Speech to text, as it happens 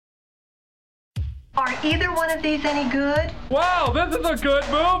Are either one of these any good? Wow, this is a good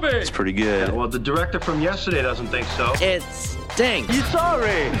movie. It's pretty good. Yeah, well, the director from yesterday doesn't think so. It stinks. You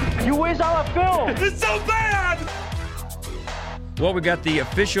sorry? You waste our film. It's so bad! Well, we got the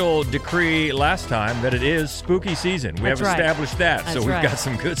official decree last time that it is spooky season. We have established that, so we've got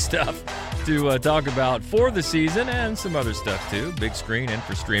some good stuff to talk about for the season and some other stuff too, big screen and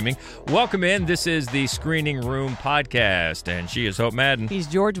for streaming. Welcome in. This is the Screening Room Podcast, and she is Hope Madden. He's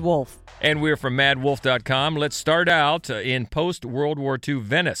George Wolf. And we're from madwolf.com. Let's start out in post-World War II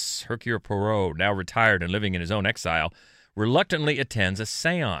Venice. Hercule Poirot, now retired and living in his own exile, reluctantly attends a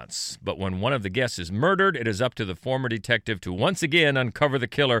seance. But when one of the guests is murdered, it is up to the former detective to once again uncover the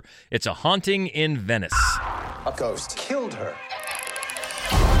killer. It's a haunting in Venice. A ghost killed her.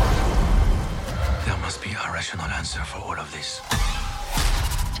 There must be a rational answer for all of this.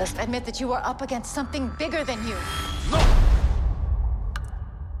 Just admit that you are up against something bigger than you. No!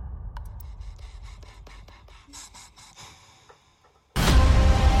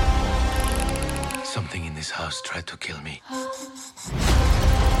 Something in this house tried to kill me.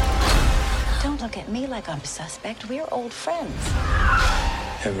 Don't look at me like I'm suspect. We're old friends.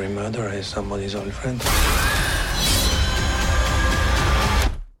 Every murderer is somebody's old friend.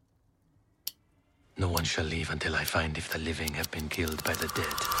 No one shall leave until I find if the living have been killed by the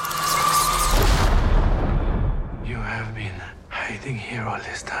dead. You have been hiding here all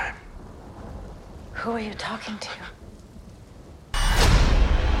this time. Who are you talking to?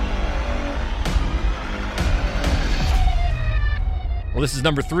 Well, this is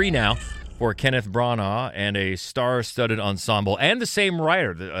number 3 now for Kenneth Branagh and a star-studded ensemble, and the same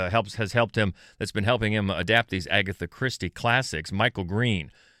writer that has helped him, that's been helping him adapt these Agatha Christie classics. Michael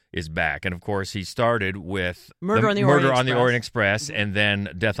Green is back, and of course he started with Murder on the Orient Express, and then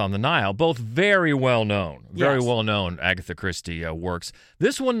Death on the Nile. Both very well known, Agatha Christie works.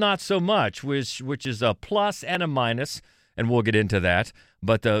 This one not so much, which is a plus and a minus, and we'll get into that.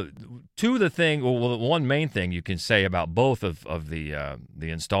 But one main thing you can say about both of the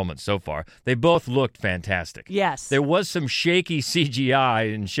installments so far, they both looked fantastic. Yes. There was some shaky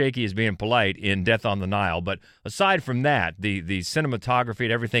CGI, and shaky is being polite, in Death on the Nile. But aside from that, the cinematography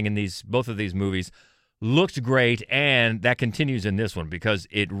and everything in both of these movies looked great, and that continues in this one because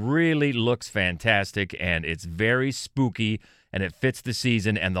it really looks fantastic, and it's very spooky, and it fits the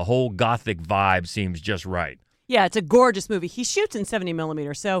season, and the whole gothic vibe seems just right. Yeah, it's a gorgeous movie. He shoots in 70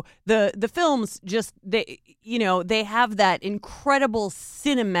 millimeter, so the films they have that incredible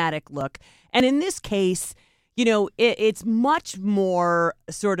cinematic look. And in this case, it's much more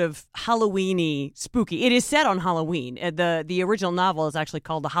sort of Halloween-y, spooky. It is set on Halloween. The original novel is actually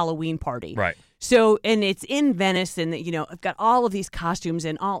called The Halloween Party. Right. So, and it's in Venice, and I've got all of these costumes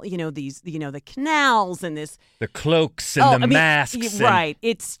and all these the canals and the cloaks and masks. Right.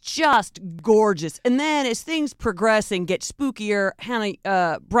 It's just gorgeous. And then as things progress and get spookier,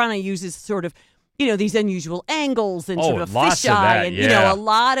 Branagh uses sort of these unusual angles and sort of fisheye and a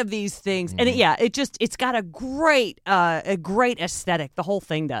lot of these things. And it's got a great aesthetic. The whole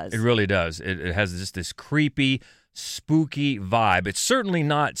thing does. It really does. It has just this creepy, spooky vibe. It's certainly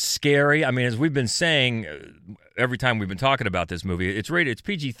not scary. I mean, as we've been saying every time we've been talking about this movie, it's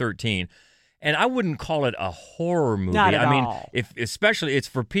PG-13, and I wouldn't call it a horror movie. Not at all. Especially it's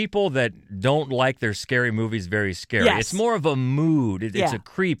for people that don't like their scary movies very scary. Yes. It's more of a mood. It's a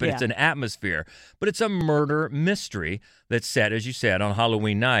creep, and it's an atmosphere. But it's a murder mystery that's set, as you said, on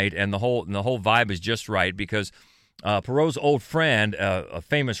Halloween night, and the whole vibe is just right because Poirot's old friend, a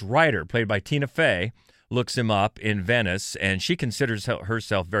famous writer played by Tina Fey, looks him up in Venice, and she considers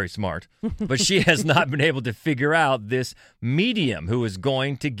herself very smart, but she has not been able to figure out this medium who is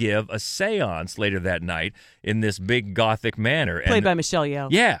going to give a seance later that night in this big gothic manor. Played by Michelle Yeoh.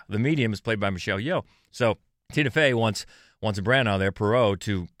 Yeah, the medium is played by Michelle Yeoh. So Tina Fey wants Branagh there, Poirot,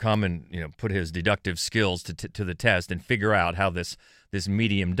 to come and put his deductive skills to the test and figure out how this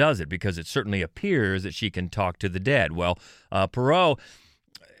medium does it, because it certainly appears that she can talk to the dead. Well, Poirot.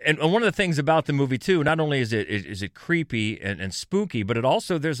 And one of the things about the movie too, not only is it creepy and spooky, but it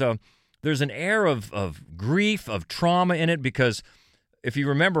also there's an air of grief, of trauma in it, because if you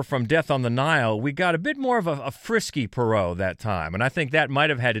remember from Death on the Nile, we got a bit more of a frisky Poirot that time, and I think that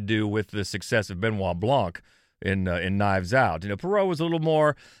might have had to do with the success of Benoit Blanc in Knives Out. Poirot was a little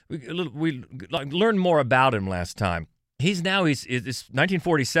more. We learned more about him last time. It's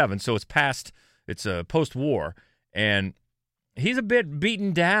 1947, so it's post-war, and he's a bit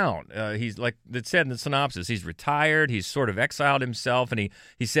beaten down. He's, like it said in the synopsis, he's retired. He's sort of exiled himself, and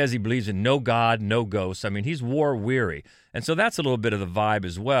he says he believes in no God, no ghosts. I mean, he's war-weary. And so that's a little bit of the vibe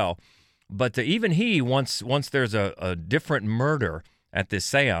as well. But even he, once there's a different murder at this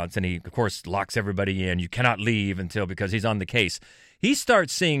seance, and he, of course, locks everybody in. You cannot leave because he's on the case. He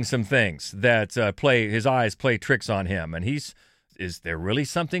starts seeing some things that his eyes play tricks on him, and is there really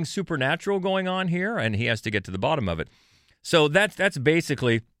something supernatural going on here? And he has to get to the bottom of it. So that's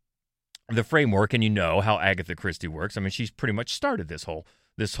basically the framework, and you know how Agatha Christie works. I mean, she's pretty much started this whole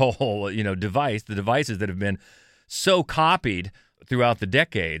device, the devices that have been so copied throughout the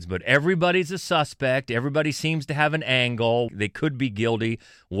decades. But everybody's a suspect. Everybody seems to have an angle. They could be guilty.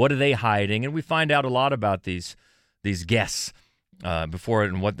 What are they hiding? And we find out a lot about these guests before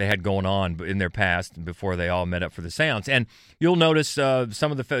and what they had going on in their past before they all met up for the seance. And you'll notice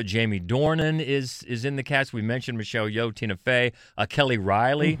some of the Jamie Dornan is in the cast. We mentioned Michelle Yeoh, Tina Fey, Kelly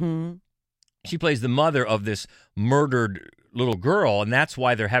Riley. Mm-hmm. She plays the mother of this murdered little girl, and that's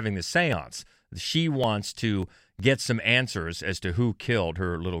why they're having the seance. She wants to get some answers as to who killed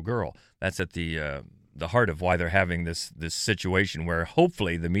her little girl. That's at the heart of why they're having this situation where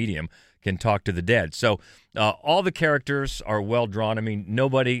hopefully the medium can talk to the dead. So all the characters are well drawn. I mean,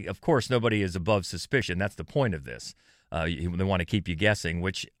 nobody is above suspicion. That's the point of this. They want to keep you guessing,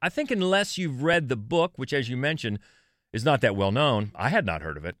 which I think unless you've read the book, which as you mentioned is not that well known. I had not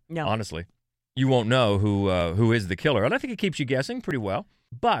heard of it, honestly. You won't know who is the killer. And I think it keeps you guessing pretty well.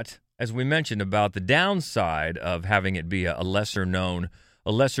 But as we mentioned about the downside of having it be a lesser known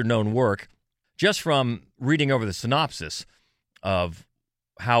work, just from reading over the synopsis of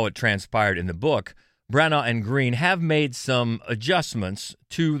how it transpired in the book, Branagh and Green have made some adjustments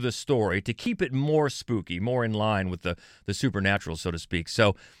to the story to keep it more spooky, more in line with the supernatural, so to speak.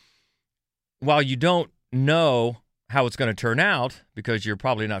 So while you don't know how it's going to turn out because you're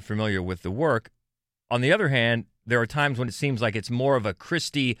probably not familiar with the work, on the other hand, there are times when it seems like it's more of a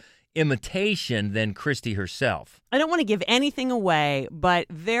Christie imitation than Christie herself. I don't want to give anything away, but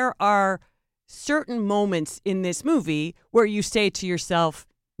there are certain moments in this movie where you say to yourself,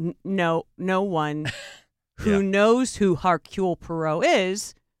 no one who knows who Hercule Poirot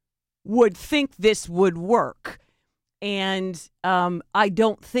is would think this would work. And I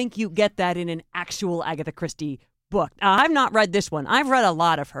don't think you get that in an actual Agatha Christie book. I've not read this one. I've read a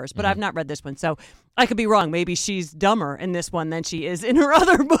lot of hers, but I've not read this one. So I could be wrong. Maybe she's dumber in this one than she is in her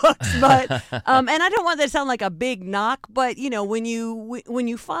other books. But and I don't want that to sound like a big knock, but you know, when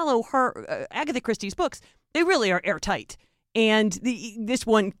you follow her Agatha Christie's books, they really are airtight. And this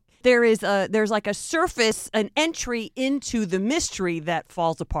one, there's like a surface, an entry into the mystery that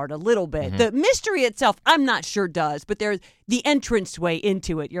falls apart a little bit. Mm-hmm. The mystery itself, I'm not sure does, but there's the entranceway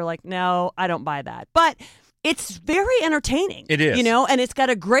into it. You're like, no, I don't buy that. But it's very entertaining. It is. You know, and it's got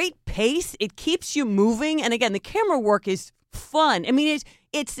a great pace. It keeps you moving. And again, the camera work is fun. I mean,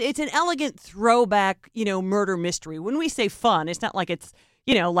 it's an elegant throwback, you know, murder mystery. When we say fun, it's not like it's,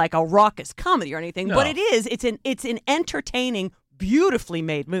 you know, like a raucous comedy or anything, but it is. It's an entertaining, beautifully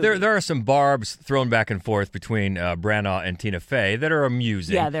made movie. There are some barbs thrown back and forth between Branagh and Tina Fey that are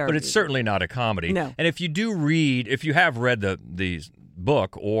amusing. Yeah, but it's certainly not a comedy. No. And if you have read the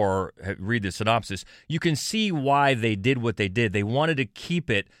book or read the synopsis, you can see why they did what they did. They wanted to keep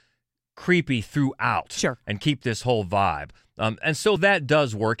it creepy throughout. Sure. And keep this whole vibe. And so that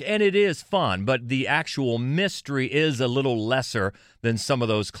does work, and it is fun, but the actual mystery is a little lesser than some of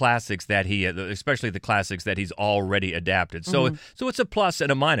those classics that especially the classics that he's already adapted. So, so it's a plus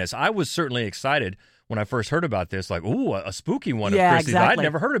and a minus. I was certainly excited when I first heard about this, like, ooh, a spooky one of Christie's that I'd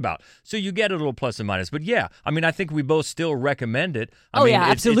never heard about. So you get a little plus and minus. But yeah, I mean, I think we both still recommend it. I mean,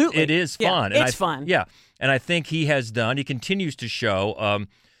 absolutely. It is fun. Yeah, it's fun. Yeah, and I think he continues to show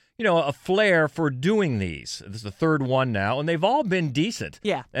a flair for doing these. This is the third one now, and they've all been decent.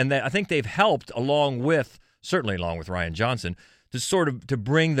 Yeah. And I think they've helped certainly along with Rian Johnson, to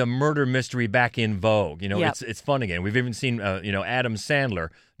bring the murder mystery back in vogue. You know, it's fun again. We've even seen, Adam Sandler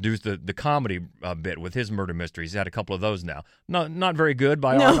do the comedy bit with his murder mysteries. He's had a couple of those now. Not very good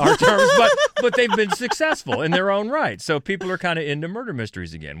by our terms, but they've been successful in their own right. So people are kind of into murder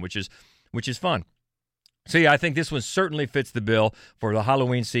mysteries again, which is fun. So, yeah, I think this one certainly fits the bill for the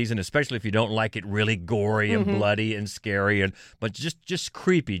Halloween season, especially if you don't like it really gory and bloody and scary, but just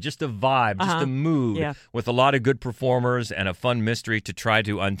creepy, just a vibe, just a mood with a lot of good performers and a fun mystery to try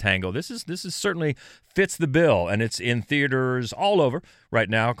to untangle. This is certainly fits the bill, and it's in theaters all over right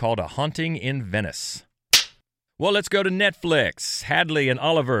now, called A Haunting in Venice. Well, let's go to Netflix. Hadley and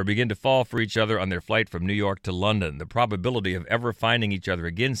Oliver begin to fall for each other on their flight from New York to London. The probability of ever finding each other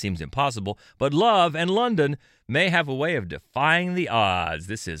again seems impossible, but love and London may have a way of defying the odds.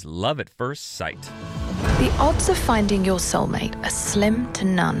 This is Love at First Sight. The odds of finding your soulmate are slim to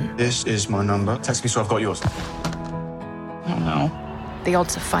none. This is my number. Text me so I've got yours. Oh, no. The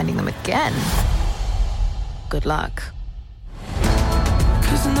odds of finding them again, good luck.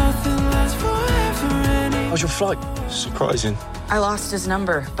 'Cause nothing lasts forever anymore. How's your flight? Surprising. I lost his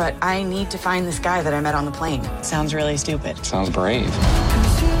number, but I need to find this guy that I met on the plane. Sounds really stupid. Sounds brave.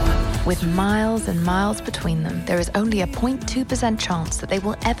 With miles and miles between them, there is only a 0.2% chance that they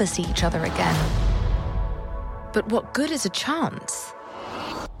will ever see each other again. But what good is a chance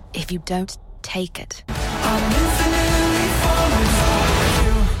if you don't take it?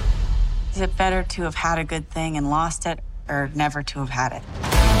 Is it better to have had a good thing and lost it, or never to have had it?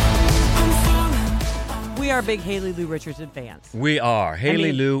 We are big Haley Lou Richardson fans. We are.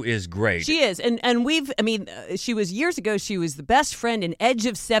 Haley Lou is great. She is. And she was years ago, she was the best friend in Edge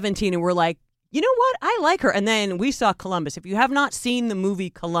of 17, and we're like, you know what? I like her. And then we saw Columbus. If you have not seen the movie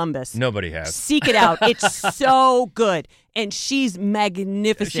Columbus, nobody has. Seek it out. It's so good. And she's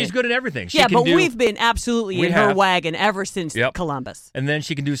magnificent. She's good at everything. We've been absolutely in her wagon ever since Columbus. And then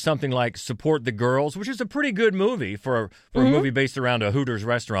she can do something like Support the Girls, which is a pretty good movie for a movie based around a Hooters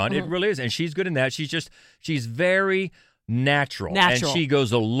restaurant. It really is. And she's good in that. She's very natural. And she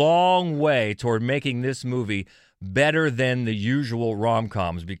goes a long way toward making this movie better than the usual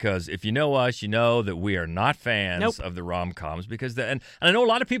rom-coms, because if you know us, you know that we are not fans of the rom-coms, because and I know a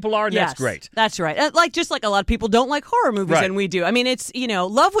lot of people are, and that's great. That's right. Just like a lot of people don't like horror movies, and we do. I mean, it's,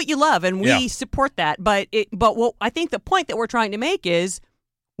 love what you love, and we support that. But what I think the point that we're trying to make is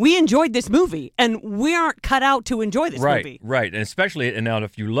we enjoyed this movie, and we aren't cut out to enjoy this movie. Right, and especially, and now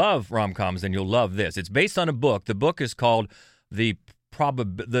if you love rom-coms, then you'll love this. It's based on a book. The book is called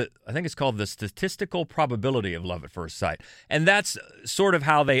I think it's called The Statistical Probability of Love at First Sight. And that's sort of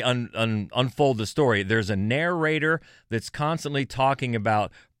how they unfold the story. There's a narrator that's constantly talking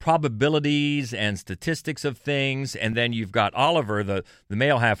about probabilities and statistics of things. And then you've got Oliver, the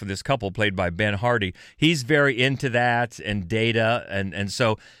male half of this couple, played by Ben Hardy. He's very into that and data. And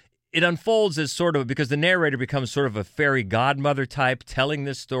so it unfolds as sort of, because the narrator becomes sort of a fairy godmother type, telling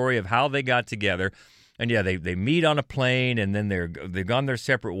this story of how they got together. And they meet on a plane, and then they've gone their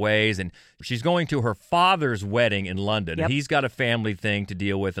separate ways. And she's going to her father's wedding in London. Yep. He's got a family thing to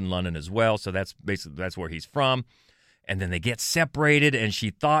deal with in London as well, so that's where he's from. And then they get separated, and she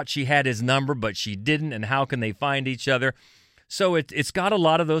thought she had his number, but she didn't. And how can they find each other? So it's got a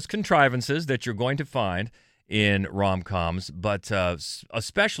lot of those contrivances that you're going to find in rom-coms, but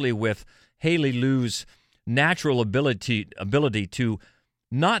especially with Haley Lou's natural ability to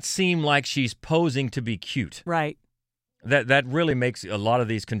not seem like she's posing to be cute. Right. That really makes a lot of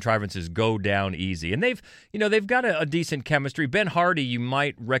these contrivances go down easy. And they've got a decent chemistry. Ben Hardy, you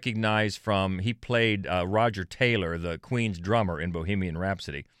might recognize from, he played Roger Taylor, the Queen's drummer in Bohemian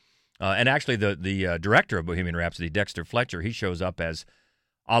Rhapsody. And actually the director of Bohemian Rhapsody, Dexter Fletcher, he shows up as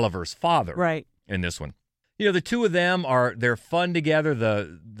Oliver's father in this one. The two of them they're fun together.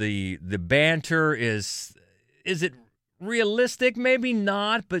 The banter is it realistic? Maybe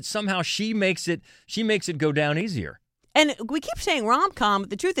not, but somehow she makes it go down easier. And we keep saying rom-com, but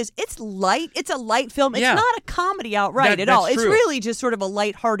the truth is it's light. It's a light film. It's not a comedy outright at all. It's really just sort of a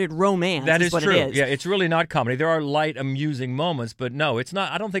light-hearted romance. That is what true. It is. Yeah, it's really not comedy. There are light, amusing moments, but no, it's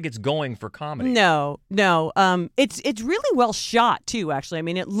not. I don't think it's going for comedy. No. It's really well shot too, actually. I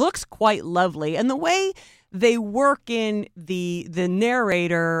mean, it looks quite lovely. And the way they work in the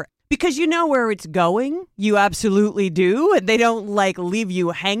narrator, because you know where it's going, you absolutely do. They don't leave you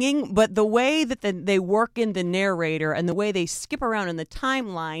hanging, but the way that they work in the narrator and the way they skip around in the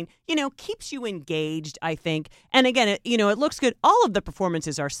timeline, keeps you engaged, I think. And again, it looks good. All of the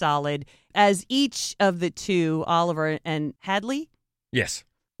performances are solid, as each of the two, Oliver and Hadley,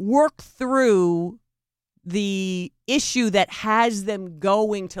 work through the issue that has them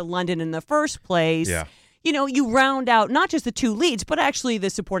going to London in the first place. Yeah. You round out not just the two leads, but actually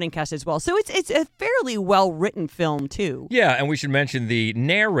the supporting cast as well. So it's a fairly well-written film, too. Yeah, and we should mention the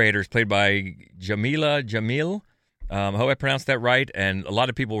narrators played by Jamila Jamil. I hope I pronounced that right. And a lot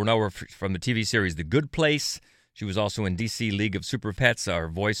of people will know her from the TV series The Good Place. She was also in DC League of Super Pets, our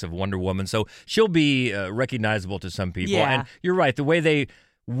voice of Wonder Woman. So she'll be recognizable to some people. Yeah. And you're right, the way they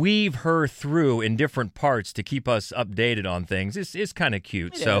weave her through in different parts to keep us updated on things is kind of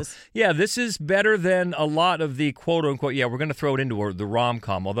cute. Yeah, this is better than a lot of the quote-unquote, we're going to throw it into the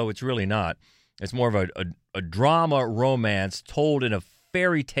rom-com, although it's really not. It's more of a drama romance told in a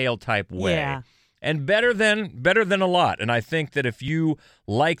fairy tale type way. Yeah. And better than a lot. And I think that if you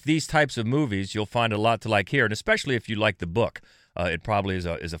like these types of movies, you'll find a lot to like here, and especially if you like the book. It probably is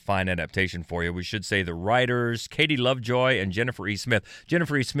a fine adaptation for you. We should say the writers, Katie Lovejoy and Jennifer E. Smith.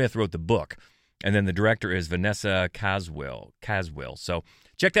 Jennifer E. Smith wrote the book, and then the director is Vanessa Caswell. So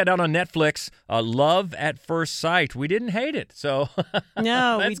check that out on Netflix. Love at First Sight. We didn't hate it, so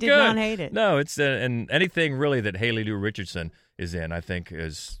no, we did not hate it. No, it's and anything really that Haley Lou Richardson in, I think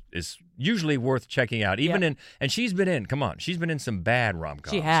is usually worth checking out. And she's been in some bad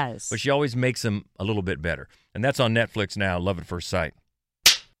rom-coms. She has. But she always makes them a little bit better. And that's on Netflix now, Love at First Sight.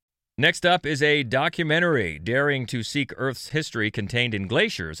 Next up is a documentary daring to seek Earth's history contained in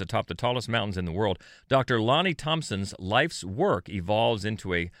glaciers atop the tallest mountains in the world. Dr. Lonnie Thompson's life's work evolves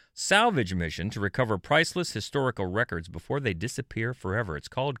into a salvage mission to recover priceless historical records before they disappear forever. It's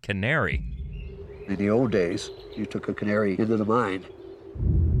called Canary. In the old days, you took a canary into the mine.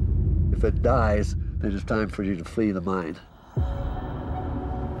 If it dies, then it's time for you to flee the mine.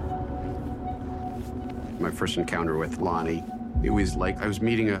 My first encounter with Lonnie, it was like I was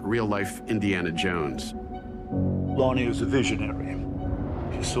meeting a real-life Indiana Jones. Lonnie was a visionary.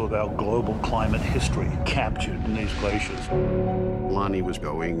 She saw our global climate history captured in these glaciers. Lonnie was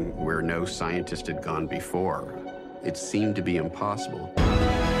going where no scientist had gone before. It seemed to be impossible.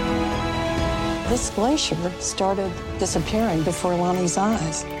 This glacier started disappearing before Lonnie's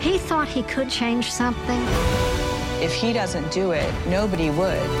eyes. He thought he could change something. If he doesn't do it, nobody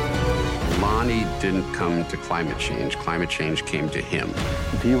would. Lonnie didn't come to climate change. Climate change came to him.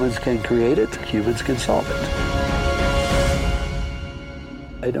 If humans can create it, humans can solve it.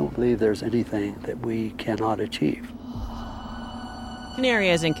 I don't believe there's anything that we cannot achieve. Canary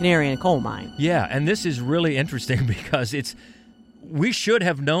as in canary in a coal mine. Yeah, and this is really interesting because we should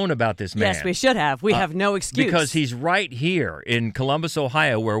have known about this man. Yes, we should have. We have no excuse. Because he's right here in Columbus,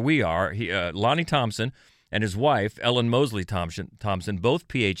 Ohio, where we are. Lonnie Thompson and his wife, Ellen Mosley Thompson, both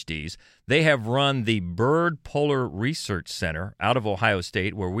PhDs, they have run the Bird Polar Research Center out of Ohio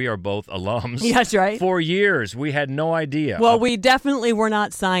State, where we are both alums. That's right. For years. We had no idea. Well, we definitely were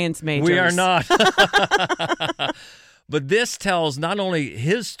not science majors. We are not. But this tells not only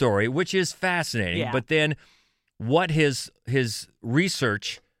his story, which is fascinating, but then what his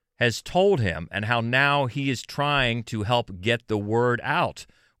research has told him and how now he is trying to help get the word out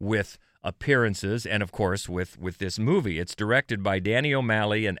with appearances and, of course, with this movie. It's directed by Danny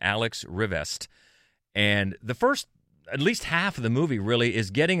O'Malley and Alex Rivest. And the first, at least half of the movie, really,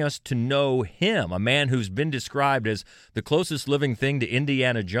 is getting us to know him, a man who's been described as the closest living thing to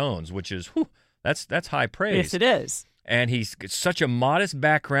Indiana Jones, which is, that's high praise. Yes, it is. And he's such a modest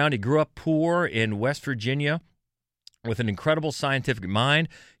background. He grew up poor in West Virginia with an incredible scientific mind,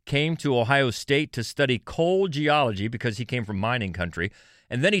 came to Ohio State to study coal geology because he came from mining country.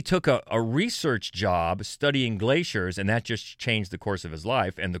 And then he took a research job studying glaciers, and that just changed the course of his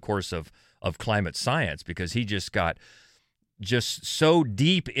life and the course of climate science, because he just got so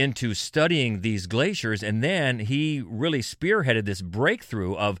deep into studying these glaciers. And then he really spearheaded this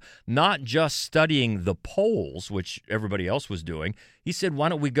breakthrough of not just studying the poles, which everybody else was doing. He said, why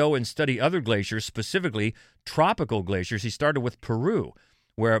don't we go and study other glaciers, specifically tropical glaciers? He started with Peru,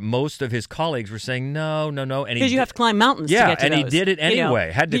 where most of his colleagues were saying, no. Because you have to climb mountains to get to and those. he did it anyway.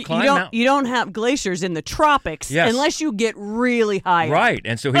 Had to climb mountains. You don't have glaciers in the tropics unless you get really high Right, up.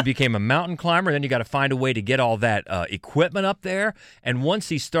 and so he became a mountain climber. Then you got to find a way to get all that equipment up there. And once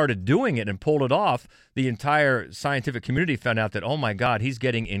he started doing it and pulled it off, the entire scientific community found out that, oh, my God, he's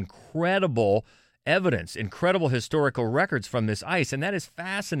getting incredible evidence, incredible historical records from this ice, and that is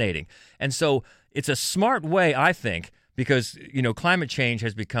fascinating. And so it's a smart way, I think, because, climate change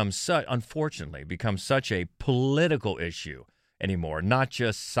has unfortunately become such a political issue anymore, not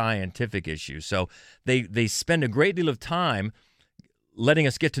just scientific issue. So they spend a great deal of time letting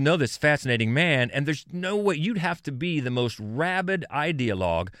us get to know this fascinating man, and there's no way. You'd have to be the most rabid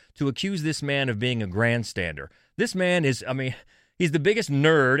ideologue to accuse this man of being a grandstander. This man is, he's the biggest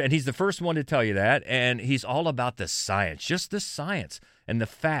nerd, and he's the first one to tell you that, and he's all about the science, just the science and the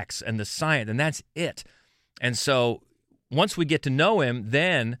facts and the science, and that's it. And so once we get to know him,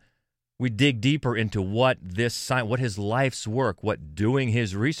 then we dig deeper into what his life's work, what doing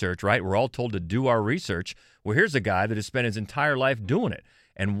his research, right? We're all told to do our research. Well, here's a guy that has spent his entire life doing it,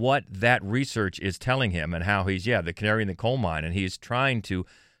 and what that research is telling him, and how he's, the canary in the coal mine, and he's trying to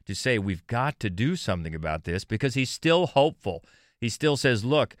say we've got to do something about this, because he's still hopeful. He still says,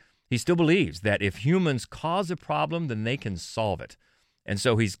 look, he still believes that if humans cause a problem, then they can solve it. And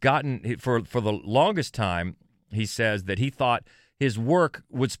so he's gotten, for the longest time, he says that he thought his work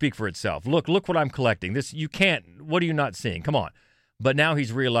would speak for itself. Look what I'm collecting. This, you can't, what are you not seeing? Come on. But now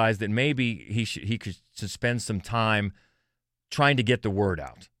he's realized that maybe he could spend some time trying to get the word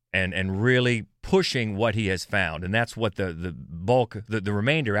out and really pushing what he has found. And that's what the bulk, the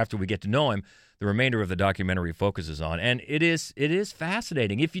remainder, after we get to know him, the remainder of the documentary focuses on. And it is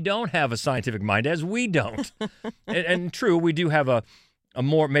fascinating. If you don't have a scientific mind, as we don't, and true, we do have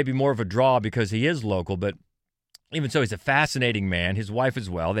maybe more of a draw because he is local, but even so, he's a fascinating man. His wife as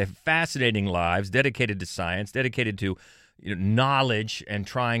well. They have fascinating lives, dedicated to science, dedicated to, knowledge and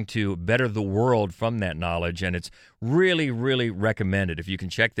trying to better the world from that knowledge. And it's really, really recommended. If you can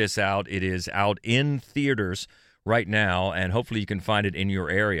check this out, it is out in theaters right now, and hopefully you can find it in your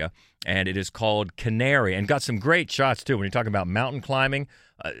area. And it is called Canary, and got some great shots, too. When you're talking about mountain climbing,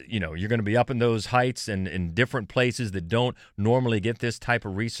 you're going to be up in those heights and in different places that don't normally get this type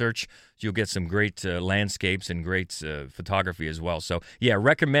of research. You'll get some great landscapes and great photography as well. So, yeah,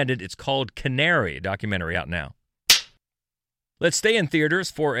 recommended. It's called Canary, a documentary out now. Let's stay in theaters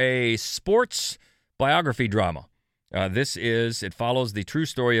for a sports biography drama. It follows the true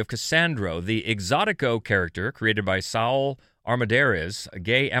story of Cassandro, the Exotico character created by Saul Armendariz, a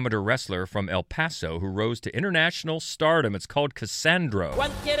gay amateur wrestler from El Paso who rose to international stardom. It's called Cassandro.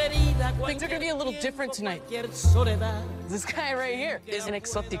 Things are going to be a little different tonight. This guy right here is an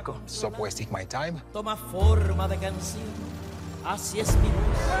exótico. Stop wasting my time. Toma forma de canción. Así es mi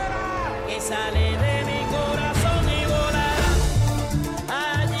voz, que sale de mi corazón y volará.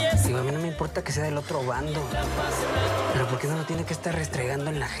 Digo, a mí no me importa que sea del otro bando. Pero ¿por qué no lo tiene que estar restregando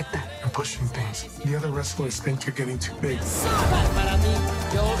en la jeta? You're pushing things. The other wrestlers think you're getting too big. Para mí,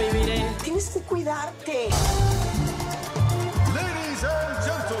 yo viviré. Tienes que cuidarte. Ladies and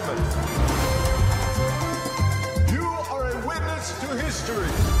gentlemen, you are a witness to history.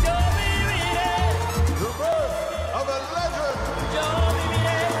 Yo viviré. The birth of a legend. Yo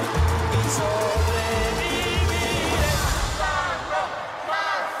viviré y sobreviviré.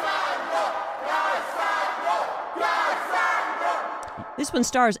 This one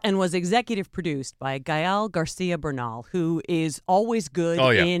stars and was executive produced by Gael Garcia Bernal, who is always good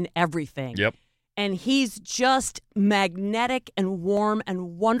in everything. Yep. And he's just magnetic and warm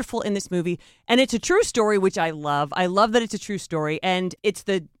and wonderful in this movie. And it's a true story, which I love. I love that it's a true story. And it's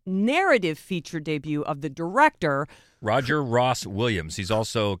the narrative feature debut of the director, Roger Ross Williams. He's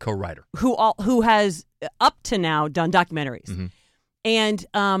also a co-writer. Who has, up to now, done documentaries. Mm-hmm. And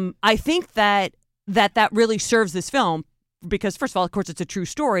I think that really serves this film because, first of all, of course, it's a true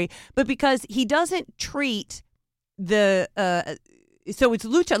story, but because he doesn't treat the so it's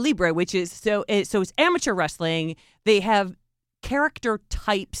lucha libre, which is so it's amateur wrestling. They have character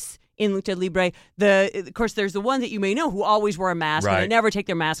types in lucha libre. Of course, there's the one that you may know who always wear a mask and they never take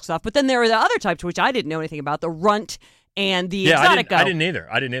their masks off. But then there are the other types which I didn't know anything about: the runt and the exotico. I didn't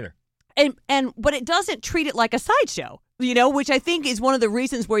either. But it doesn't treat it like a sideshow. Which I think is one of the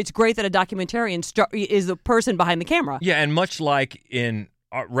reasons where it's great that a documentarian is the person behind the camera. Yeah, and much like in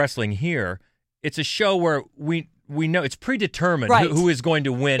wrestling here, it's a show where we know it's predetermined who is going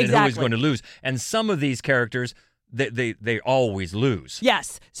to win and who is going to lose. And some of these characters, they always lose.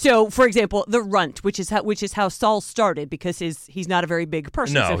 Yes. So, for example, the runt, which is how Saul started because he's not a very big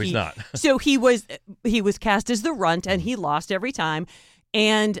person. No, he's not. So he was cast as the runt, and he lost every time.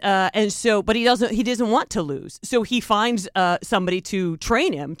 And so, but he doesn't want to lose. So he finds somebody to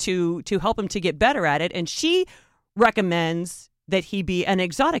train him to help him to get better at it. And she recommends that he be an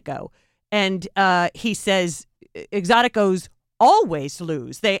exotico. And he says exoticos always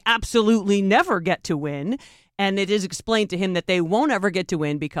lose. They absolutely never get to win. And it is explained to him that they won't ever get to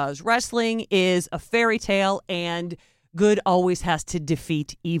win because wrestling is a fairy tale and good always has to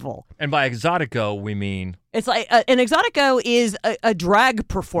defeat evil. And by exotico, we mean... It's like an exotico is a drag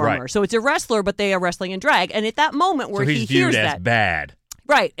performer. Right. So it's a wrestler, but they are wrestling in drag. And at that moment where he hears that... as bad.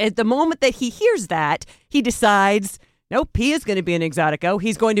 Right. At the moment that he hears that, he decides, nope, he is going to be an exotico.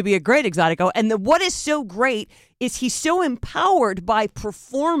 He's going to be a great exotico. And what is so great is he's so empowered by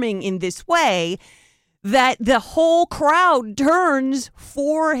performing in this way that the whole crowd turns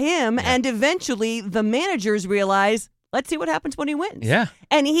for him. Yeah. And eventually the managers realize... Let's see what happens when he wins. Yeah.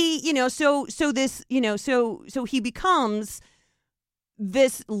 And he, so he becomes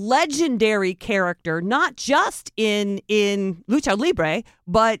this legendary character, not just in lucha libre,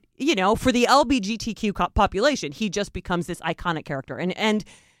 but, for the LGBTQ population. He just becomes this iconic character. And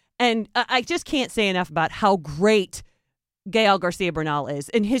I just can't say enough about how great Gael Garcia Bernal is.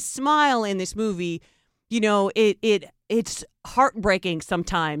 And his smile in this movie, it's heartbreaking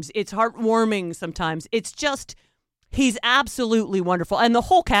sometimes. It's heartwarming sometimes. It's just... He's absolutely wonderful, and the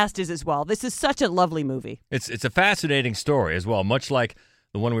whole cast is as well. This is such a lovely movie. It's a fascinating story as well, much like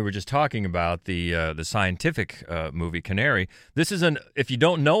the one we were just talking about, the scientific movie Canary. This is if you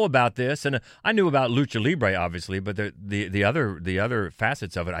don't know about this, and I knew about lucha libre obviously, but the other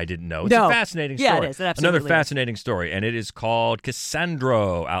facets of it I didn't know. It's a fascinating story. Yeah, it is. It absolutely Another fascinating story, and it is called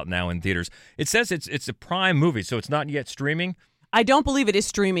Cassandro, out now in theaters. It says it's a Prime movie, so it's not yet streaming. I don't believe it is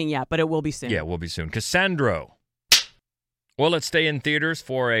streaming yet, but it will be soon. Yeah, it will be soon. Cassandro. Well, let's stay in theaters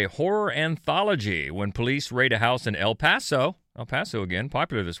for a horror anthology. When police raid a house in El Paso, El Paso again,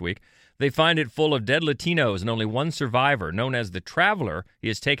 popular this week. They find it full of dead Latinos and only one survivor, known as the Traveler. He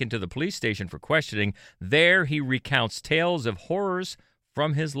is taken to the police station for questioning. There he recounts tales of horrors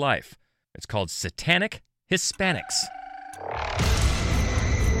from his life. It's called Satanic Hispanics.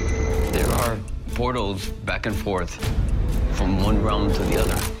 There are portals back and forth from one realm to the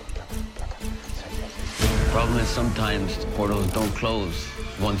other. Problem is sometimes portals don't close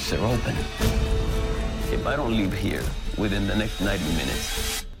once they're open. If I don't leave here within the next 90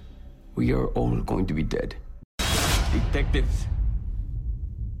 minutes, we are all going to be dead. Detectives,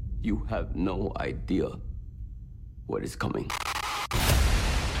 you have no idea what is coming.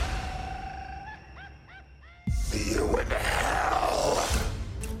 You in hell.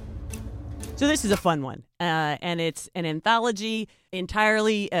 So this is a fun one, and it's an anthology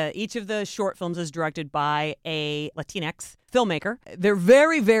entirely. Each of the short films is directed by a Latinx filmmaker. They're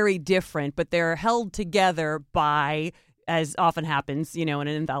very, very different, but they're held together by, as often happens, in an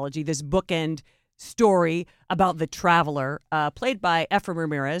anthology, this bookend story about the Traveler, played by Efraim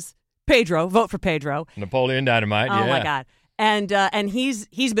Ramirez. Pedro, vote for Pedro. Napoleon Dynamite. Oh my God. And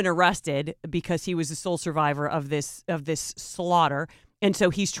he's been arrested because he was the sole survivor of this slaughter. And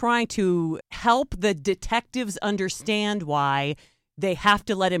so he's trying to help the detectives understand why they have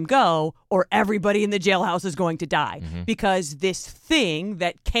to let him go or everybody in the jailhouse is going to die. Mm-hmm. Because this thing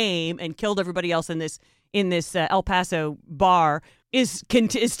that came and killed everybody else in this El Paso bar is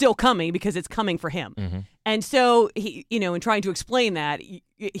still coming because it's coming for him. Mm-hmm. And so he, in trying to explain that,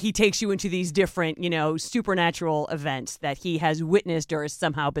 he takes you into these different, supernatural events that he has witnessed or has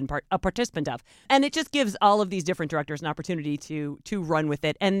somehow been a participant of. And it just gives all of these different directors an opportunity to run with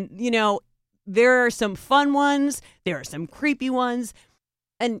it. And, there are some fun ones. There are some creepy ones.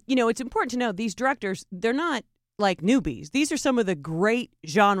 And, it's important to know these directors, they're not like newbies. These are some of the great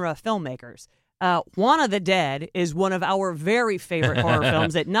genre filmmakers. Juan of the Dead is one of our very favorite horror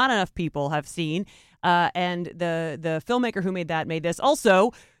films that not enough people have seen. And the filmmaker who made this.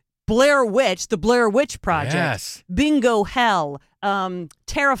 Also, Blair Witch, the Blair Witch Project. Yes. Bingo Hell,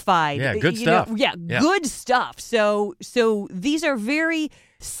 Terrified. Yeah, good stuff. Good stuff. So these are very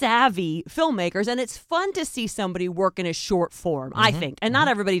savvy filmmakers, and it's fun to see somebody work in a short form, I think. And not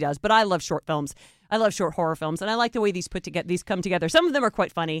everybody does, but I love short films. I love short horror films, and I like the way these come together. Some of them are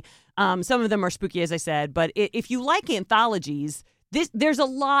quite funny. Some of them are spooky, as I said. But if you like anthologies, there's a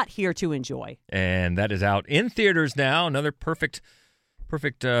lot here to enjoy. And that is out in theaters now. Another perfect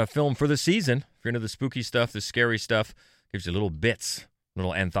film for the season. If you're into the spooky stuff, the scary stuff, gives you little bits,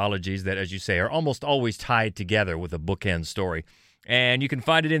 little anthologies that, as you say, are almost always tied together with a bookend story. And you can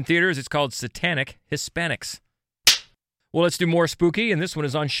find it in theaters. It's called Satanic Hispanics. Well, let's do more spooky, and this one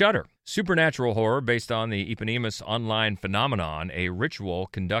is on Shudder. Supernatural horror based on the eponymous online phenomenon, a ritual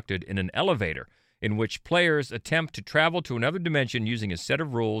conducted in an elevator in which players attempt to travel to another dimension using a set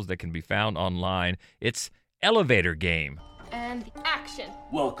of rules that can be found online. It's Elevator Game. And action.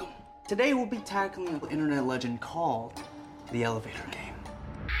 Welcome. Today we'll be tackling an internet legend called the Elevator Game.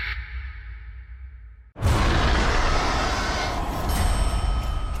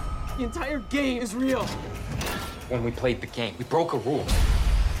 The entire game is real. When we played the game, we broke a rule.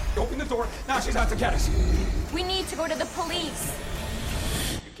 Open the door. Now she's out to get us. We need to go to the police.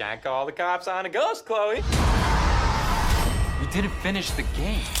 You can't call the cops on a ghost, Chloe. We didn't finish the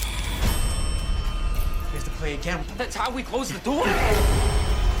game. We have to play again. That's how we close the door.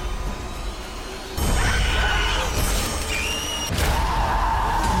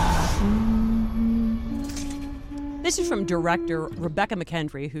 This is from director Rebecca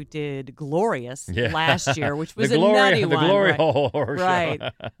McHenry, who did Glorious last year, which was nutty one. The glory hole horror show. Right.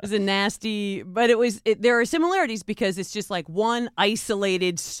 It was a nasty, but there are similarities because it's just like one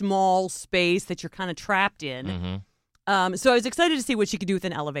isolated small space that you're kind of trapped in. Mm-hmm. So I was excited to see what she could do with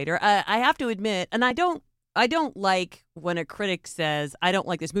an elevator. I have to admit, and I don't like when a critic says, I don't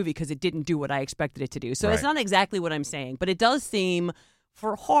like this movie because it didn't do what I expected it to do. So It's not exactly what I'm saying, but it does seem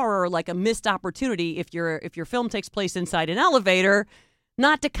for horror like a missed opportunity if your film takes place inside an elevator,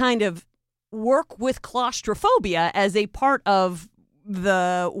 not to kind of work with claustrophobia as a part of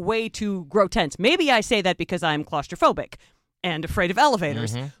the way to grow tense. Maybe I say that because I'm claustrophobic and afraid of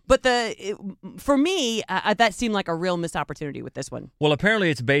elevators. Mm-hmm. But for me, that seemed like a real missed opportunity with this one. Well, apparently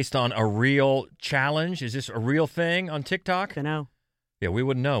it's based on a real challenge. Is this a real thing on TikTok? I know. Yeah, we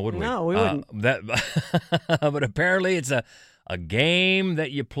wouldn't know, would we? No, we wouldn't. But apparently it's a game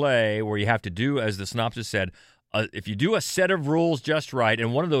that you play where you have to do, as the synopsis said, if you do a set of rules just right,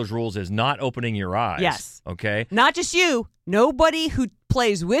 and one of those rules is not opening your eyes. Yes. Okay? Not just you. Nobody who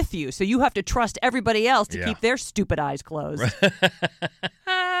plays with you. So you have to trust everybody else to keep their stupid eyes closed.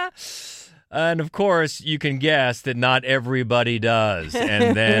 And, of course, you can guess that not everybody does.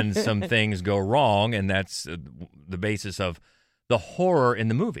 And then some things go wrong, and that's the basis of the horror in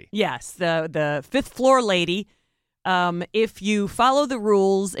the movie. Yes, the fifth floor lady, if you follow the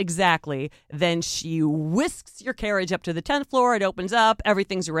rules exactly, then she whisks your carriage up to the 10th floor, it opens up,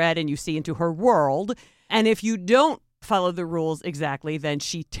 everything's red, and you see into her world. And if you don't follow the rules exactly, then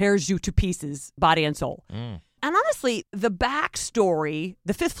she tears you to pieces, body and soul. And honestly, the backstory,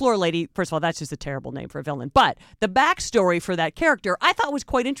 the fifth floor lady, first of all, that's just a terrible name for a villain. But the backstory for that character, I thought was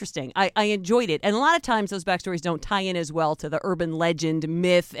quite interesting. I enjoyed it. And a lot of times those backstories don't tie in as well to the urban legend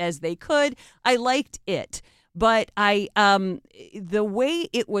myth as they could. I liked it. But the way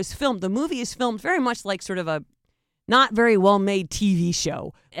it was filmed, the movie is filmed very much like sort of a not very well-made TV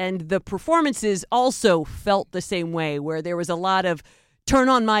show. And the performances also felt the same way, where there was a lot of turn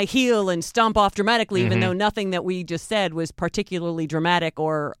on my heel and stomp off dramatically, even though nothing that we just said was particularly dramatic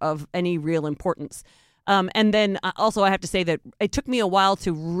or of any real importance. And then also I have to say that it took me a while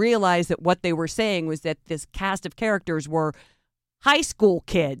to realize that what they were saying was that this cast of characters were high school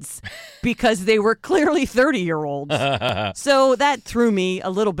kids because they were clearly 30-year-olds. So that threw me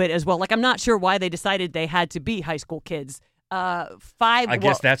a little bit as well. Like, I'm not sure why they decided they had to be high school kids. I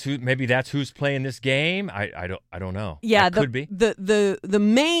guess that's who's playing this game. I don't know. Yeah, could be. The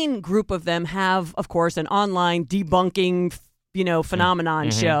main group of them have, of course, an online debunking,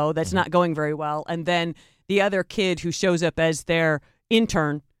 phenomenon show that's not going very well, and then the other kid who shows up as their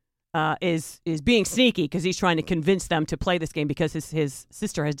intern is being sneaky because he's trying to convince them to play this game because his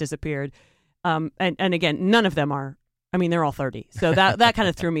sister has disappeared. And again, none of them are. I mean, they're all 30. So that kind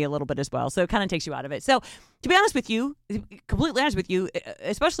of threw me a little bit as well. So it kind of takes you out of it. So to be honest with you, completely honest with you,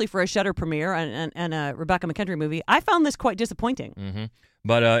 especially for a Shudder premiere and a Rebecca McKendry movie, I found this quite disappointing.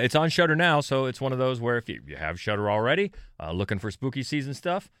 But it's on Shudder now, so it's one of those where if you have Shudder already, looking for spooky season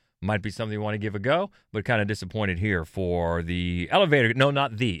stuff, might be something you want to give a go, but kind of disappointed here for the Elevator. No,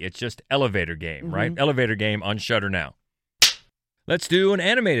 not it's just Elevator Game, right? Elevator Game on Shudder now. Let's do an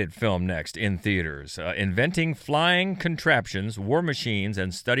animated film next in theaters. Inventing flying contraptions, war machines,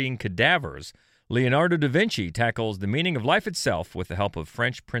 and studying cadavers, Leonardo da Vinci tackles the meaning of life itself with the help of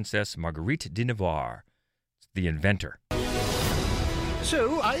French Princess Marguerite de Navarre, the inventor.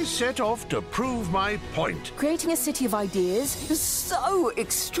 So I set off to prove my point. Creating a city of ideas is so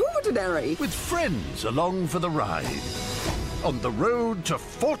extraordinary. With friends along for the ride. On the road to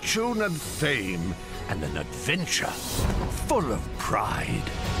fortune and fame. And an adventure full of pride.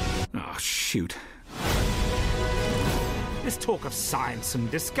 Oh, shoot. This talk of science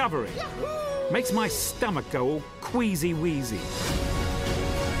and discovery makes my stomach go all queasy-wheezy.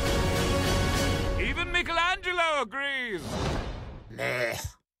 Even Michelangelo agrees. Meh.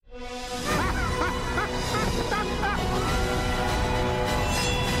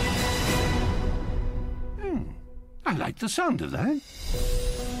 I like the sound of that.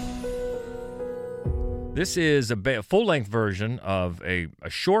 This is a full-length version of a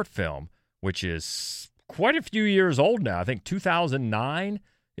short film, which is quite a few years old now. I think 2009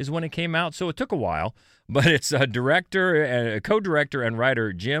 is when it came out, so it took a while. But it's a co-director and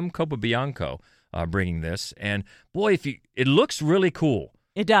writer Jim Capobianco bringing this. And boy, it looks really cool.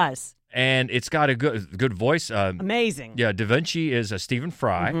 It does. And it's got a good voice. Amazing. Yeah, Da Vinci is Stephen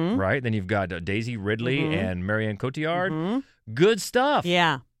Fry, right? Then you've got Daisy Ridley and Marianne Cotillard. Good stuff.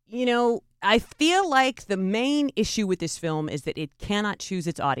 Yeah. I feel like the main issue with this film is that it cannot choose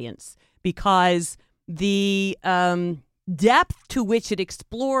its audience because the depth to which it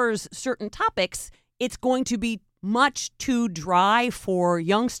explores certain topics, it's going to be much too dry for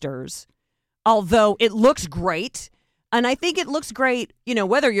youngsters, although it looks great. And I think it looks great,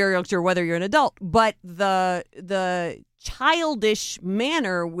 whether you're a youngster or whether you're an adult, but the childish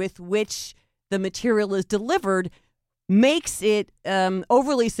manner with which the material is delivered makes it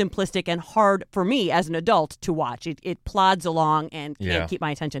overly simplistic and hard for me as an adult to watch. It plods along and can't keep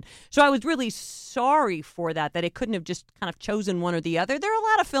my attention. So I was really sorry for that it couldn't have just kind of chosen one or the other. There are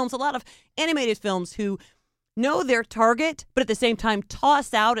a lot of animated films who know their target, but at the same time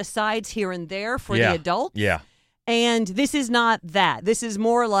toss out asides here and there for the adults. Yeah. And this is not that. This is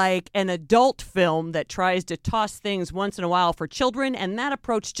more like an adult film that tries to toss things once in a while for children, and that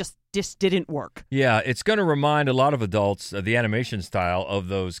approach just didn't work. Yeah, it's going to remind a lot of adults, the animation style, of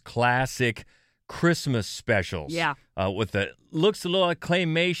those classic Christmas specials. Yeah. With the looks a little like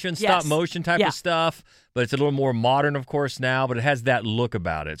claymation, stop motion type of stuff, but it's a little more modern, of course, now, but it has that look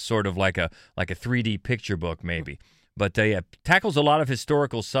about it, sort of like a 3D picture book maybe. But tackles a lot of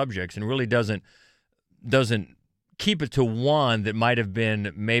historical subjects and really doesn't keep it to one that might have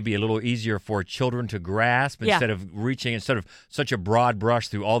been maybe a little easier for children to grasp instead of such a broad brush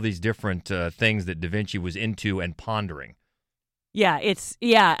through all these different things that Da Vinci was into and pondering. Yeah,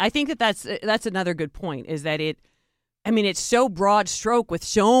 I think that's another good point, is that it's so broad stroke with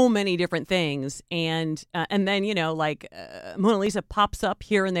so many different things, and then Mona Lisa pops up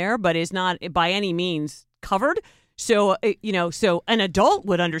here and there, but is not by any means covered. So so an adult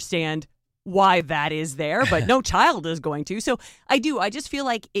would understand why that is there, but no child is going to. So I just feel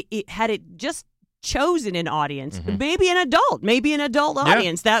like it had it just chosen an audience, maybe an adult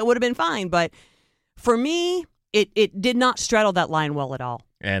audience, that would have been fine. But for me, it did not straddle that line well at all.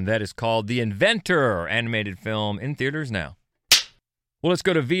 And that is called The Inventor, animated film in theaters now. Well, let's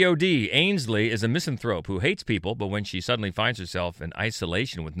go to VOD. Ainsley is a misanthrope who hates people, but when she suddenly finds herself in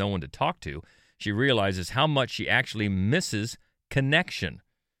isolation with no one to talk to, she realizes how much she actually misses connection.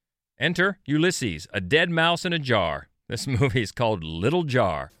 Enter Ulysses, a dead mouse in a jar. This movie is called Little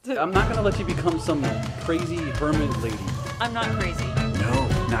Jar. I'm not going to let you become some crazy hermit lady. I'm not crazy. No,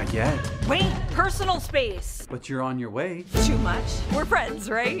 not yet. Wait, personal space. But you're on your way. Too much. We're friends,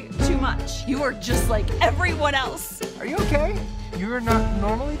 right? Too much. You are just like everyone else. Are you okay? You're not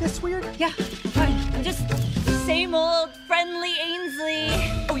normally this weird? Yeah, fine. I'm just same old friendly Ainsley.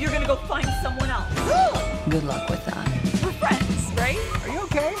 Oh, you're gonna go find someone else. Good luck with that. We're friends, right? Are you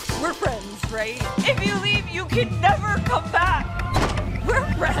okay? We're friends, right? If you leave, you can never come back. We're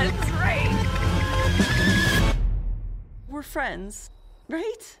friends, right? We're friends,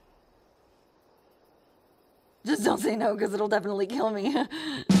 right? Just don't say no, because it'll definitely kill me.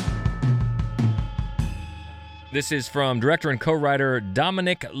 This is from director and co-writer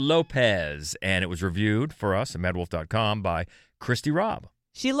Dominic Lopez, and it was reviewed for us at madwolf.com by Christy Robb.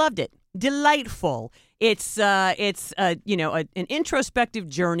 She loved it. Delightful. It's an introspective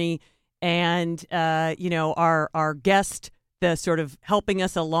journey, and our guest, the sort of helping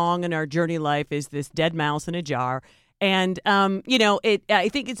us along in our journey life, is this dead mouse in a jar, and I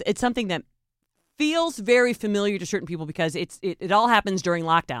think it's something that feels very familiar to certain people because it all happens during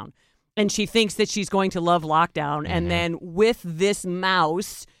lockdown. And she thinks that she's going to love lockdown. And then with this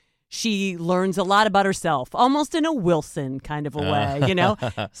mouse, she learns a lot about herself, almost in a Wilson kind of a way,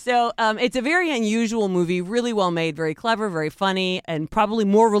 So it's a very unusual movie, really well made, very clever, very funny, and probably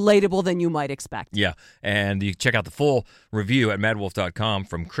more relatable than you might expect. Yeah, and you check out the full review at madwolf.com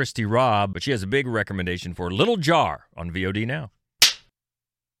from Christy Robb, but she has a big recommendation for Little Jar on VOD now.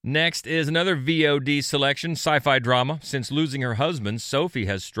 Next is another VOD selection, sci-fi drama. Since losing her husband, Sophie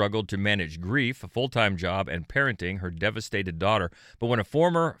has struggled to manage grief, a full-time job, and parenting her devastated daughter. But when a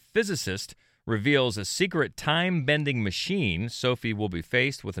former physicist reveals a secret time-bending machine, Sophie will be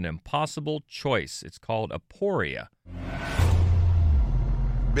faced with an impossible choice. It's called Aporia.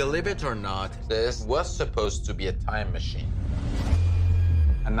 Believe it or not, this was supposed to be a time machine.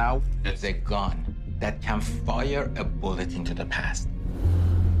 And now it's a gun that can fire a bullet into the past.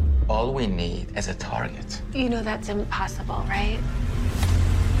 All we need is a target. You know that's impossible, right?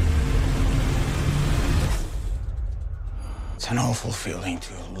 It's an awful feeling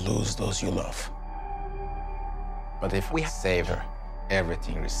to lose those you love. But if we save her,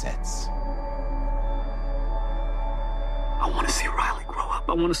 everything resets. I want to see Riley grow up.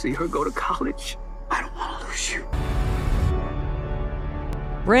 I want to see her go to college. I don't want to lose you.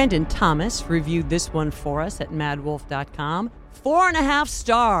 Brandon Thomas reviewed this one for us at madwolf.com. 4.5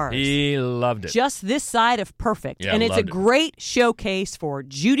 stars. He loved it. Just this side of perfect. Yeah, and it's a great showcase for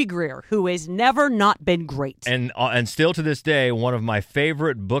Judy Greer, who has never not been great. And still to this day, one of my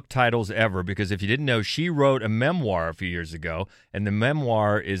favorite book titles ever, because if you didn't know, she wrote a memoir a few years ago, and the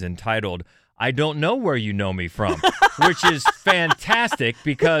memoir is entitled I Don't Know Where You Know Me From, which is fantastic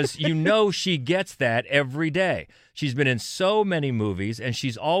because she gets that every day. She's been in so many movies, and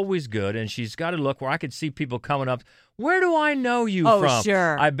she's always good, and she's got a look where I could see people coming up, where do I know you from? Oh,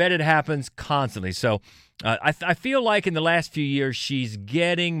 sure. I bet it happens constantly. So I feel like in the last few years, she's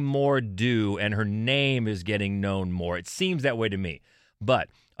getting more due, and her name is getting known more. It seems that way to me. But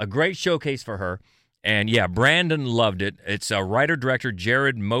a great showcase for her. And, yeah, Brandon loved it. It's writer-director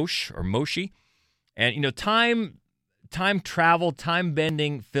Jared Moshe. And, time travel,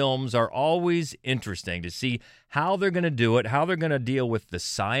 time-bending films are always interesting to see how they're going to do it, how they're going to deal with the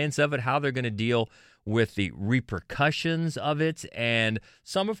science of it, how they're going to deal with the repercussions of it. And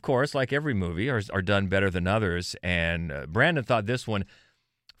some, of course, like every movie, are done better than others. And Brandon thought this one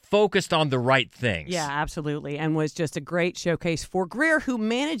focused on the right things. Yeah, absolutely. And was just a great showcase for Greer, who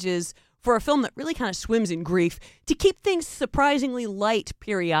manages for a film that really kind of swims in grief to keep things surprisingly light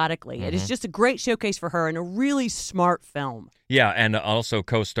periodically. It is just a great showcase for her and a really smart film. Yeah, and also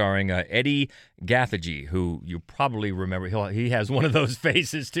co-starring Eddie Gathegi, who you probably remember. He has one of those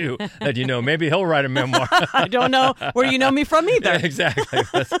faces, too, that maybe he'll write a memoir. I don't know where you know me from either. Yeah, exactly.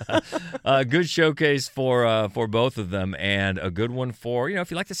 A good showcase for both of them, and a good one for,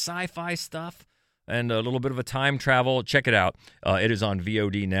 if you like the sci-fi stuff and a little bit of a time travel, check it out. It is on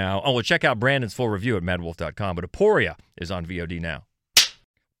VOD now. Oh, well, check out Brandon's full review at madwolf.com, but Aporia is on VOD now.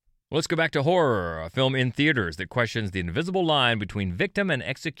 Let's go back to horror, a film in theaters that questions the invisible line between victim and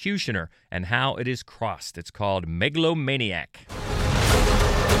executioner and how it is crossed. It's called Megalomaniac.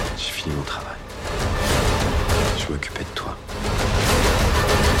 J'ai fini mon travail. Je m'occupais de toi.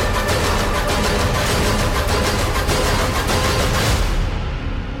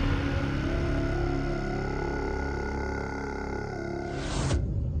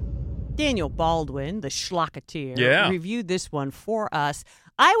 Daniel Baldwin, the Schlocketeer, reviewed this one for us.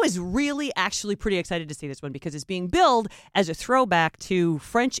 I was really actually pretty excited to see this one because it's being billed as a throwback to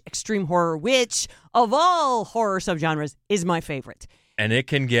French extreme horror, which, of all horror subgenres, is my favorite. And it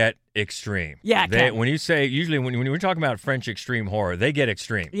can get extreme. Yeah, it can. When you say, usually when we're talking about French extreme horror, they get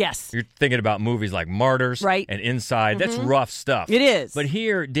extreme. Yes. You're thinking about movies like Martyrs and Inside. That's rough stuff. It is. But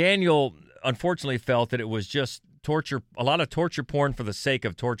here, Daniel unfortunately felt that it was just a lot of torture porn for the sake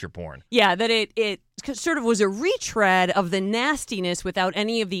of torture porn. Yeah, that it sort of was a retread of the nastiness without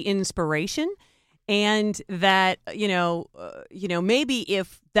any of the inspiration, and that maybe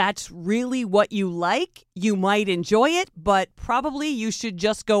if that's really what you like, you might enjoy it, but probably you should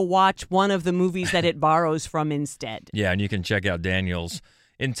just go watch one of the movies that it borrows from instead. Yeah, and you can check out Daniel's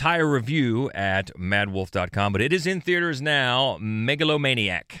entire review at madwolf.com, but it is in theaters now,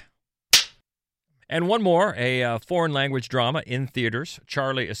 Megalomaniac. And one more, a foreign language drama in theaters.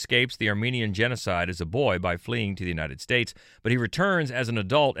 Charlie escapes the Armenian genocide as a boy by fleeing to the United States, but he returns as an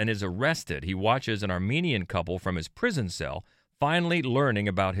adult and is arrested. He watches an Armenian couple from his prison cell, finally learning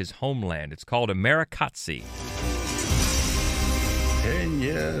about his homeland. It's called Amerikatsi. 10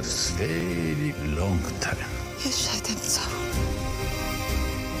 years, very long time.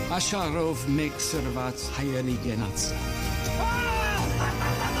 Asharov makes servats hayeli genats.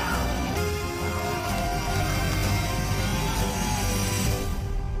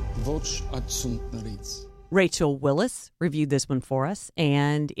 Rachel Willis reviewed this one for us,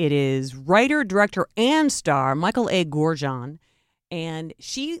 and it is writer, director, and star Michael A. Gorjan, and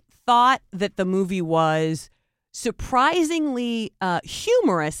she thought that the movie was surprisingly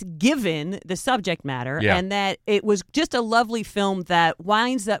humorous given the subject matter, and that it was just a lovely film that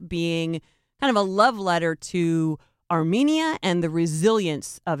winds up being kind of a love letter to Armenia and the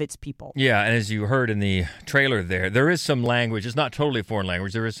resilience of its people. Yeah, and as you heard in the trailer there is some language. It's not totally foreign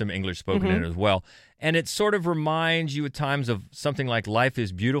language. There is some English spoken in it as well. And it sort of reminds you at times of something like Life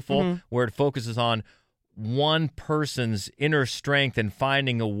is Beautiful, where it focuses on one person's inner strength and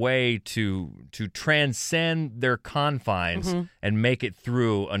finding a way to transcend their confines and make it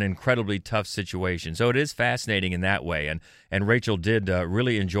through an incredibly tough situation. So it is fascinating in that way. And Rachel did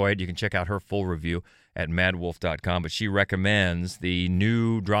really enjoy it. You can check out her full review at madwolf.com, but she recommends the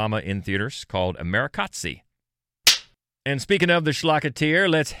new drama in theaters called Amerikatsi. And speaking of the Schlocketeer,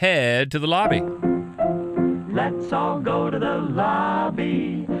 let's head to the lobby. Let's all go to the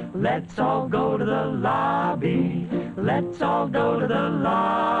lobby. Let's all go to the lobby. Let's all go to the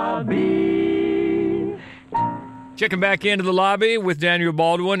lobby. Checking back into the lobby with Daniel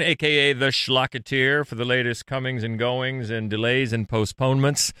Baldwin, a.k.a. the Schlocketeer, for the latest comings and goings and delays and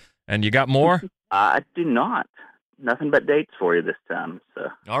postponements. And you got more? I do not. Nothing but dates for you this time. So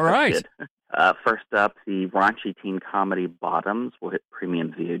all right. First up, the raunchy teen comedy Bottoms will hit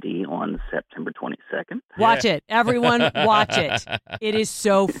premium VOD on September 22nd. Watch it. Everyone watch it. It is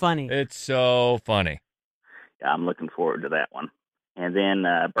so funny. It's so funny. Yeah, I'm looking forward to that one. And then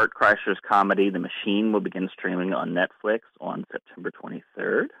Bert Kreischer's comedy The Machine will begin streaming on Netflix on September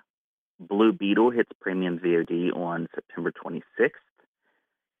 23rd. Blue Beetle hits premium VOD on September 26th.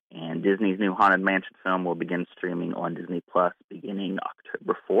 And Disney's new Haunted Mansion film will begin streaming on Disney Plus beginning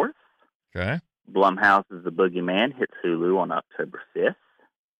October 4th. Okay. Blumhouse's The Boogeyman hits Hulu on October 5th.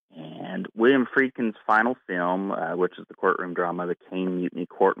 And William Friedkin's final film, which is the courtroom drama The Caine Mutiny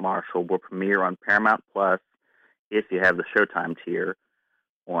Court Martial, will premiere on Paramount Plus if you have the Showtime tier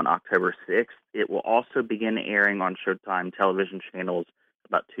on October 6th. It will also begin airing on Showtime television channels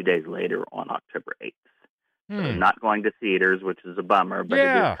about 2 days later on October 8th. So not going to theaters, which is a bummer, but it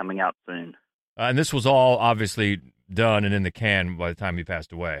is coming out soon. And this was all obviously done and in the can by the time he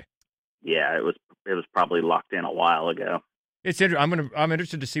passed away. Yeah, it was probably locked in a while ago. I'm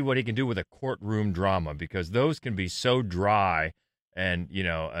interested to see what he can do with a courtroom drama, because those can be so dry, and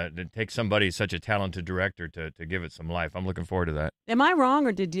it takes somebody such a talented director to give it some life. I'm looking forward to that. Am I wrong,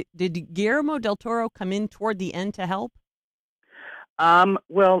 or did Guillermo del Toro come in toward the end to help?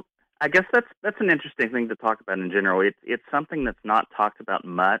 Well, I guess that's an interesting thing to talk about in general. It's something that's not talked about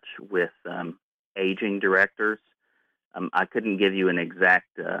much with aging directors. I couldn't give you an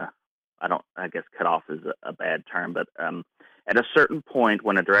exact. I guess cutoff is a bad term, but at a certain point,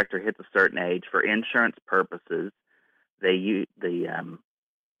 when a director hits a certain age, for insurance purposes, the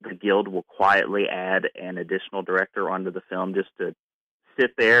guild will quietly add an additional director onto the film just to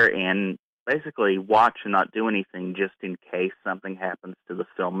sit there and basically watch and not do anything, just in case something happens to the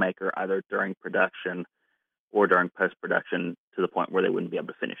filmmaker, either during production or during post-production, to the point where they wouldn't be able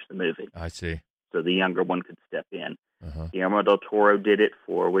to finish the movie. I see. So the younger one could step in. Guillermo del Toro did it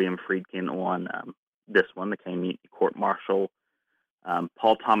for William Friedkin on this one, the Kane Mutiny Court Martial.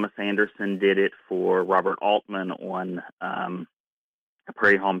 Paul Thomas Anderson did it for Robert Altman on A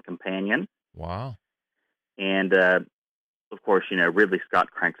Prairie Home Companion. Wow. And, of course, Ridley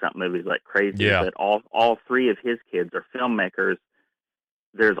Scott cranks out movies like crazy. Yeah. But all three of his kids are filmmakers.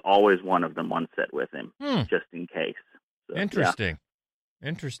 There's always one of them on set with him, just in case. So, Interesting. Yeah.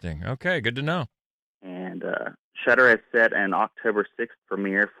 Interesting. Okay, good to know. And Shudder has set an October 6th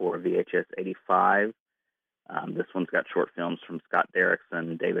premiere for VHS 85. This one's got short films from Scott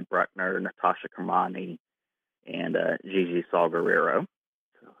Derrickson, David Bruckner, Natasha Kermani, and Gigi Saul-Guerrero.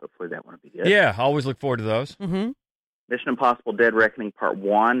 So hopefully that one will be good. Yeah, I always look forward to those. Mm-hmm. Mission Impossible Dead Reckoning Part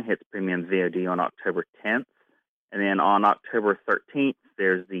 1 hits premium VOD on October 10th. And then on October 13th,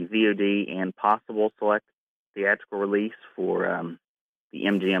 there's the VOD and possible select theatrical release for the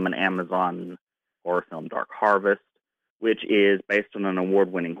MGM and Amazon horror film Dark Harvest, which is based on an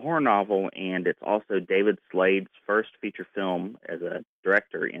award-winning horror novel, and it's also David Slade's first feature film as a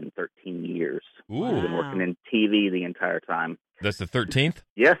director in 13 years. Ooh. He's been working in TV the entire time. That's the 13th?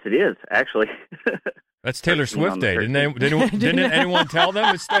 Yes, it is, actually. That's Taylor Swift Day. Didn't anyone tell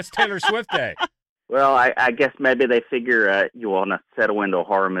them? That's Taylor Swift Day. Well, I guess maybe they figure you want to settle into a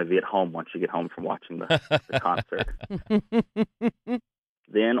horror movie at home once you get home from watching the concert.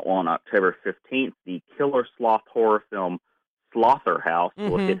 Then on October 15th, the killer sloth horror film Slaughterhouse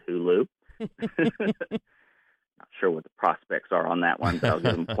will hit Hulu. Not sure what the prospects are on that one, but I'll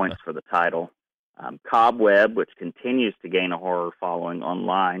give them points for the title. Cobweb, which continues to gain a horror following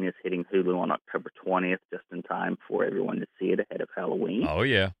online, is hitting Hulu on October 20th, just in time for everyone to see it ahead of Halloween. Oh,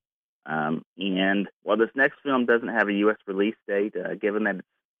 yeah. And while this next film doesn't have a U.S. release date, given that it's,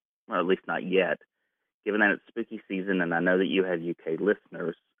 well, at least not yet, given that it's spooky season, and I know that you have UK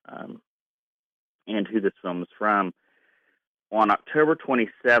listeners, and who this film is from, on October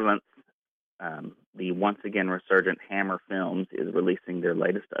 27th, the once again resurgent Hammer Films is releasing their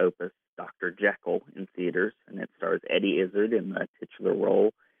latest opus, Dr. Jekyll, in theaters, and it stars Eddie Izzard in the titular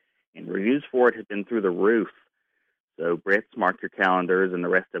role, and reviews for it have been through the roof. So, Brits, mark your calendars, and the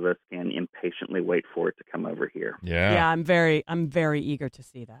rest of us can impatiently wait for it to come over here. Yeah, I'm very eager to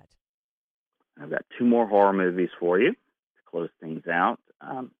see that. I've got two more horror movies for you to close things out.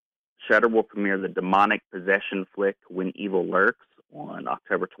 Shudder will premiere the demonic possession flick When Evil Lurks on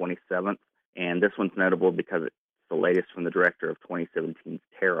October 27th, and this one's notable because it's the latest from the director of 2017's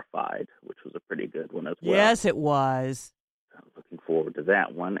Terrified, which was a pretty good one as well. Yes, it was. So looking forward to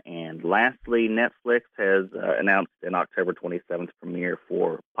that one. And lastly, Netflix has announced an October 27th premiere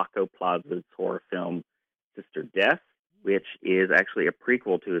for Paco Plaza's horror film Sister Death, which is actually a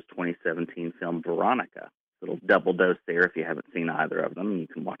prequel to his 2017 film Veronica. A little double dose there if you haven't seen either of them. You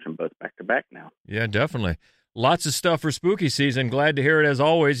can watch them both back to back now. Yeah, definitely. Lots of stuff for spooky season. Glad to hear it as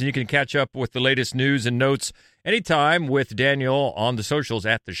always. And you can catch up with the latest news and notes anytime with Daniel on the socials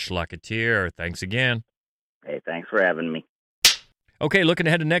at The Schlocketeer. Thanks again. Hey, thanks for having me. Okay, looking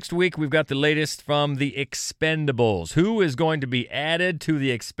ahead to next week, we've got the latest from The Expendables. Who is going to be added to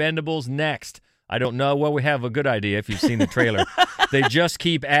The Expendables next? I don't know. Well, we have a good idea if you've seen the trailer. They just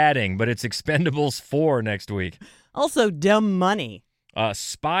keep adding, but it's Expendables 4 next week. Also, dumb money.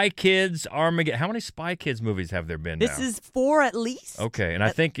 Spy Kids, Armageddon. How many Spy Kids movies have there been now? This is 4 at least. Okay, and I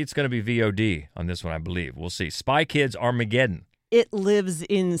think it's going to be VOD on this one, I believe. We'll see. Spy Kids, Armageddon. It Lives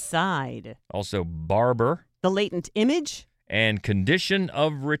Inside. Also, Barber. The Latent Image. And Condition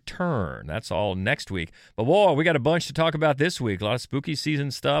of Return. That's all next week. But, whoa, we got a bunch to talk about this week. A lot of spooky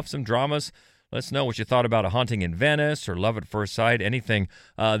season stuff, some dramas. Let us know what you thought about A Haunting in Venice or Love at First Sight, anything.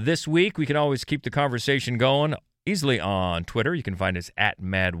 This week, we can always keep the conversation going easily on Twitter. You can find us at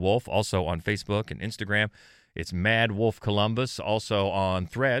Mad Wolf, also on Facebook and Instagram. It's Mad Wolf Columbus. Also on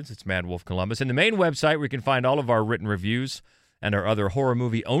Threads, it's Mad Wolf Columbus. And the main website where you can find all of our written reviews and our other horror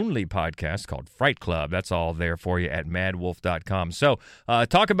movie only podcast called Fright Club. That's all there for you at madwolf.com. So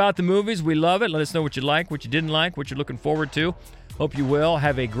talk about the movies. We love it. Let us know what you like, what you didn't like, what you're looking forward to. Hope you will.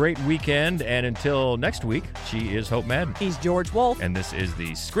 Have a great weekend. And until next week, she is Hope Madden. He's George Wolf. And this is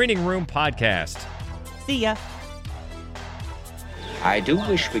the Screening Room Podcast. See ya. I do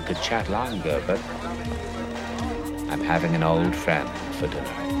wish we could chat longer, but I'm having an old friend for dinner.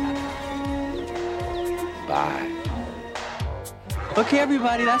 Bye. Okay,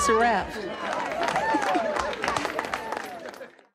 everybody, that's a wrap.